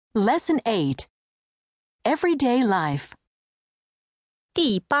Lesson 8. Everyday Life.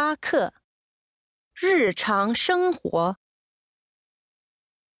 第8课，日常生活。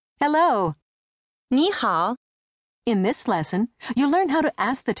 Hello. 你好， In this lesson, you'll learn how to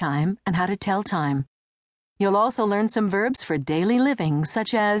ask the time and how to tell time. You'll also learn some verbs for daily living,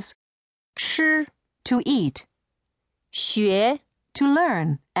 such as 吃、 to eat, 学、 to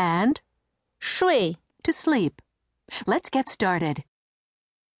learn, and 睡。 to sleep. Let's get started.